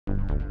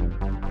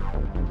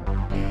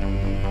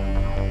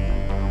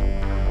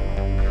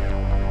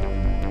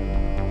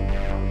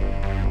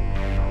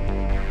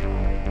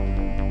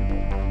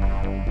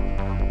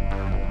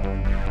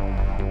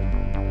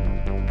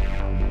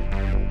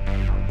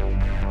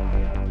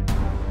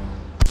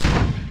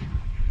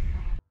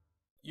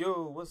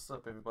what's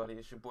up, everybody?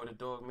 It's your boy, the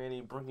Dog Manny,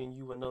 bringing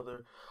you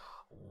another.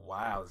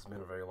 Wow, it's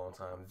been a very long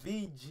time.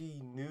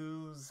 VG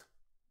news,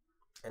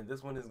 and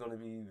this one is going to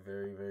be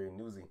very, very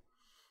newsy.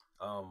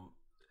 Um,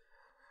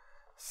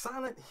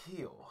 Silent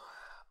Hill.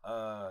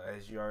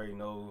 As you already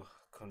know,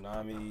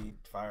 Konami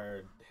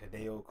fired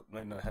Hideo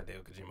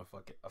Kojima.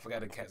 Fuck it, I forgot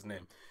the cat's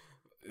name.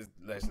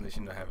 Let's let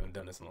you know I haven't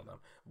done this in a long time.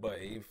 But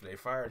if they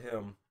fired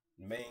him,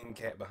 main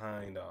cat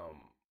behind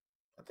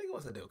I think it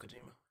was Hideo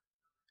Kojima.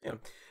 Yeah,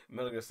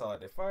 Metal Gear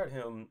Solid. They fired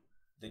him.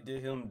 They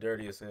did him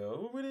dirty as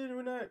hell. Oh,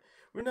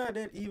 we're not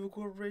that evil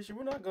corporation.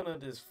 We're not gonna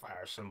just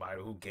fire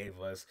somebody who gave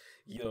us,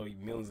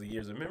 millions of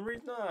years of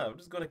memories. Nah, I'm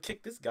just gonna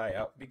kick this guy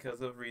out because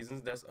of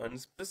reasons that's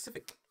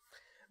unspecific.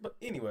 But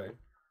anyway,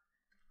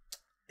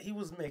 he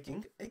was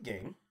making a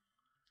game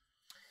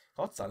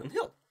called Silent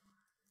Hill,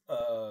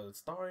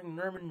 starring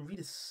Norman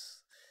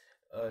Reedus,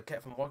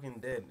 cat from Walking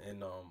Dead,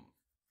 and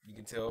you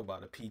can tell by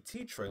the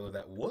PT trailer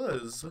that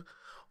was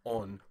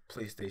on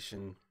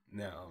PlayStation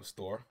Now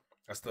store.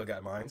 I still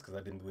got mine because I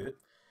didn't delete it.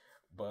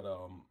 But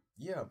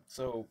yeah.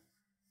 So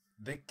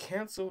they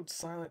canceled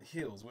Silent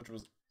Hills, which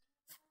was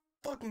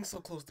fucking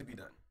so close to be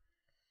done.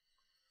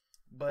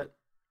 But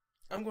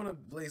I'm gonna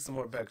lay some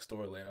more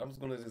backstory later. I'm just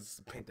gonna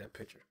just paint that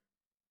picture.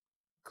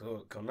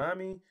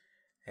 Konami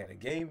had a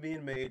game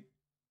being made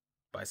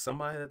by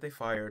somebody that they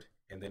fired,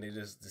 and then it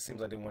seems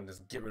like they want to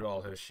just get rid of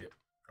all her shit.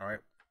 All right,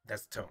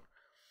 that's the tone.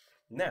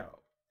 Now,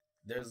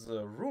 there's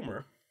a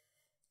rumor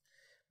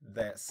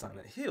that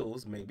Silent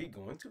Hills may be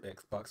going to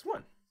Xbox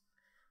One.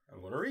 I'm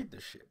going to read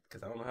this shit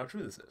because I don't know how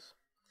true this is.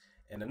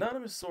 An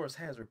anonymous source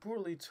has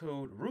reportedly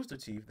told Rooster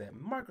Teeth that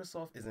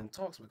Microsoft is in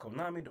talks with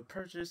Konami to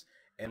purchase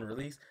and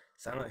release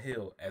Silent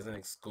Hill as an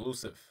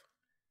exclusive.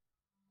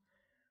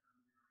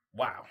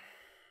 Wow.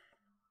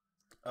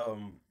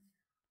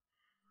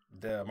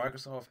 The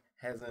Microsoft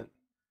hasn't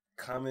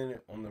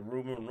commented on the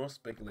rumor nor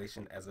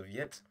speculation as of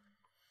yet,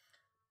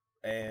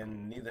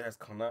 and neither has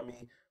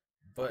Konami,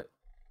 but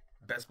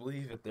best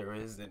believe if there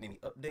is any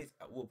updates,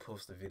 I will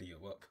post a video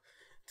up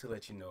to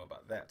let you know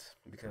about that,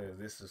 because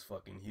this is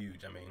fucking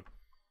huge. I mean,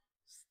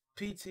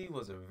 PT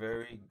was a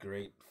very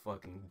great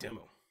fucking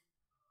demo.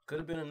 Could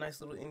have been a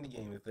nice little indie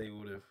game if they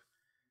would have,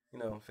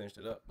 finished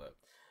it up, but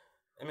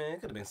I mean,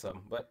 it could have been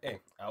something. But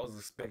hey, I was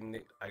expecting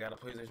it. I got a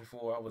PlayStation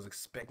 4. I was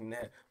expecting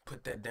that.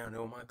 Put that down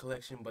there on my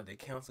collection, but they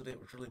canceled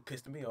it, which really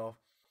pissed me off.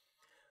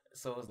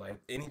 So it's like,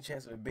 any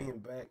chance of it being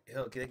back,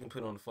 hell, they can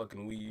put it on the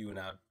fucking Wii U and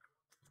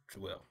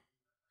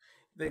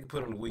they can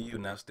put it on the Wii U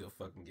and I'll still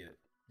fucking get it.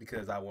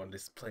 Because I wanted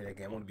to play that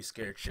game. I want to be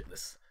scared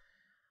shitless.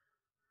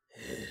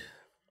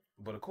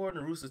 But according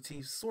to Rooster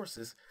Teeth's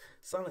sources,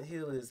 Silent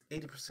Hill is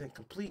 80%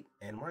 complete,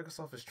 and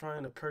Microsoft is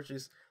trying to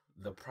purchase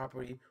the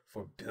property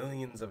for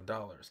billions of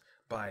dollars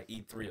by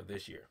E3 of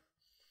this year.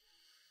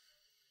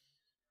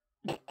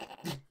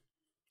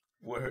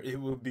 Where it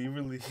will be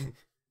revealed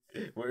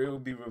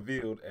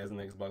as an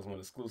Xbox One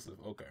exclusive.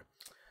 Okay.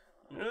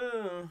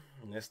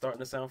 It's starting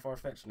to sound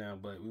far-fetched now,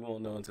 but we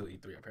won't know until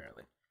E3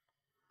 apparently.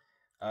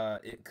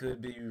 It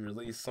could be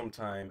released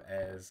sometime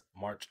as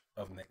March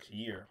of next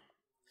year.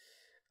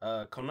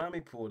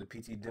 Konami pulled a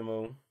PT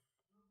demo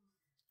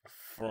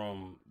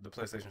from the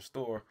PlayStation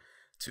Store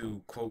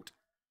to, quote,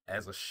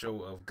 as a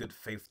show of good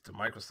faith to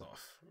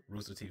Microsoft,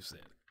 Rooster Teeth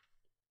said.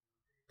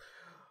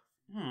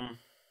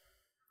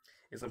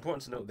 It's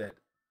important to note that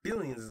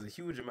billions is a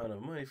huge amount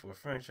of money for a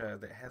franchise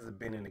that hasn't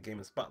been in the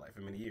gaming spotlight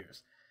for many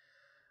years.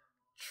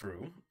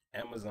 True,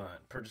 Amazon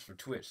purchased for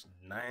Twitch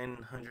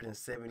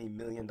 $970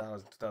 million in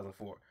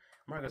 2004.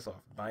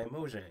 Microsoft buying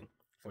Mojang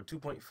for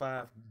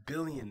 $2.5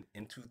 billion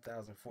in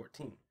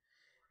 2014.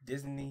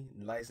 Disney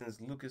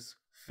licensed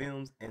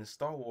Lucasfilms and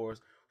Star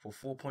Wars for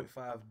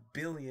 $4.5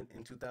 billion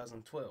in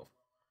 2012.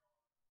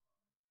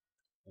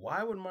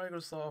 Why would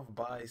Microsoft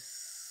buy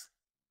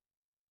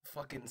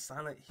fucking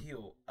Silent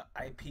Hill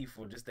IP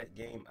for just that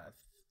game?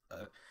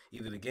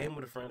 Either the game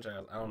or the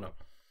franchise, I don't know.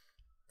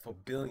 For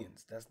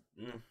billions, that's.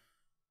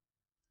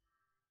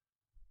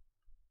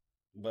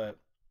 But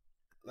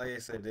like I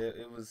said,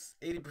 it was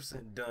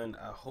 80% done.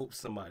 I hope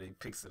somebody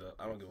picks it up.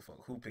 I don't give a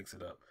fuck who picks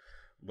it up,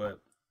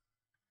 but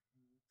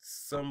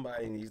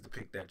somebody needs to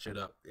pick that shit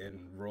up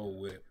and roll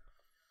with it.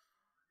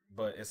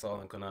 But it's all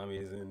in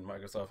Konami's and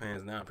Microsoft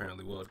hands now,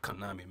 apparently. Well,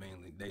 Konami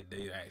mainly.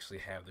 They actually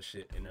have the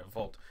shit in their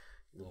vault.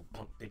 Little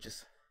punk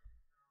bitches.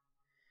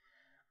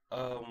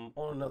 On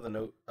another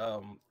note,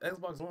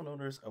 Xbox One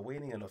owners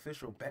awaiting an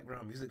official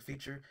background music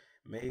feature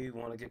may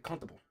want to get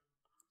comfortable.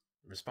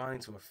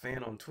 Responding to a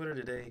fan on Twitter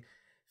today,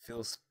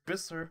 Phil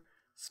Spencer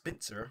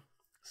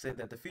said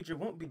that the feature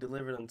won't be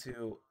delivered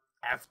until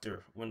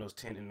after Windows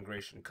 10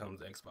 integration comes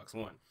to Xbox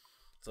One.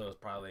 So it's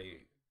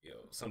probably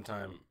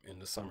sometime in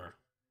the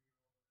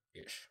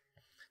summer-ish.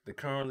 They're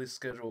currently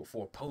scheduled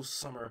for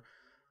post-summer,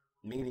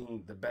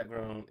 meaning the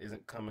background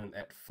isn't coming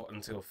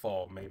until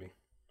fall, maybe.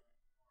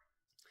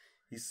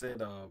 He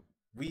said,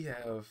 we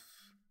have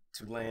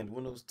to land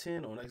Windows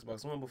 10 on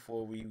Xbox One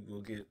before we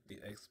will get the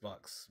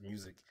Xbox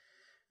music,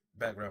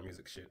 background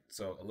music shit.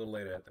 So a little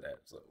later after that.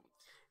 So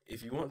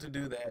If you want to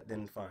do that,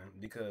 then fine,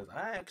 because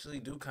I actually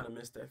do kind of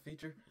miss that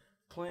feature.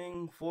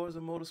 Playing Forza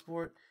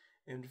Motorsport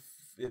and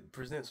it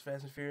presents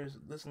Fast and Furious.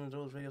 Listening to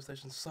those radio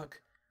stations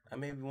suck. I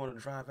maybe want to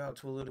drive out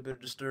to a little bit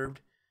of Disturbed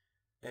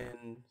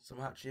and some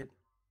hot shit.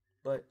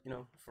 But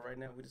for right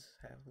now, we just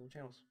have little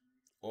channels,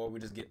 or we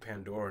just get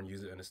Pandora and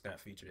use it in a snap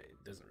feature.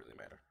 It doesn't really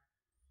matter.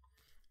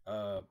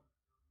 Uh,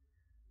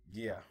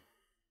 yeah,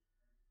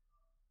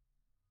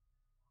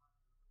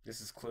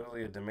 this is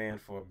clearly a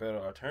demand for a better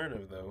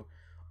alternative, though.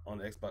 On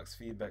the Xbox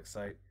feedback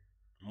site,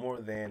 more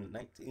than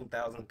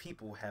 19,000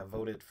 people have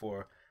voted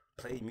for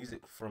play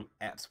music from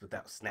apps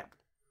without Snap,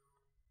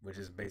 which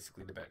is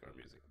basically the background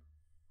music.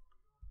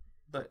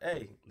 But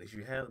hey, at least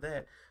you have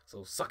that,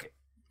 so suck it.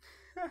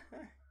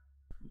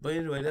 But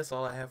anyway, that's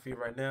all I have for you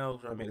right now. I'm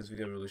trying to make this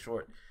video really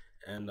short.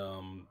 And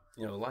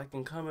like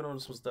and comment on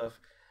some stuff.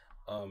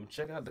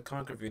 Check out the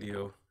Conquer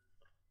video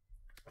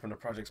from the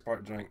Project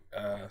Spark joint.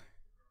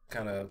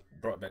 Kind of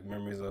brought back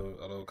memories of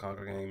a little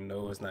Conquer game.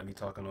 No, it's not me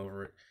talking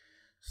over it,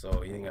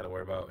 so you ain't got to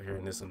worry about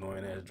hearing this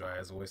annoying ass dry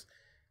ass voice.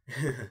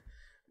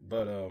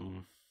 But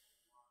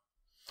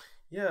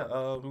yeah,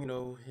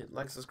 hit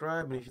like,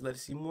 subscribe, and if you'd like to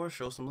see more,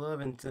 show some love,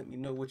 and let me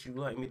know what you'd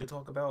like me to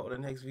talk about on the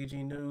next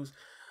VG news.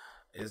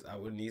 I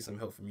would need some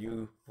help from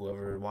you,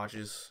 whoever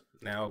watches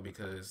now,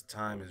 because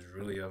time is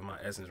really of my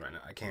essence right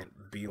now. I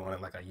can't be on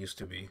it like I used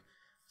to be.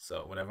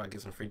 So whenever I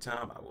get some free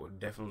time, I will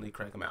definitely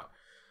crack them out.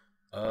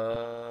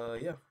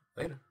 Yeah,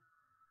 later.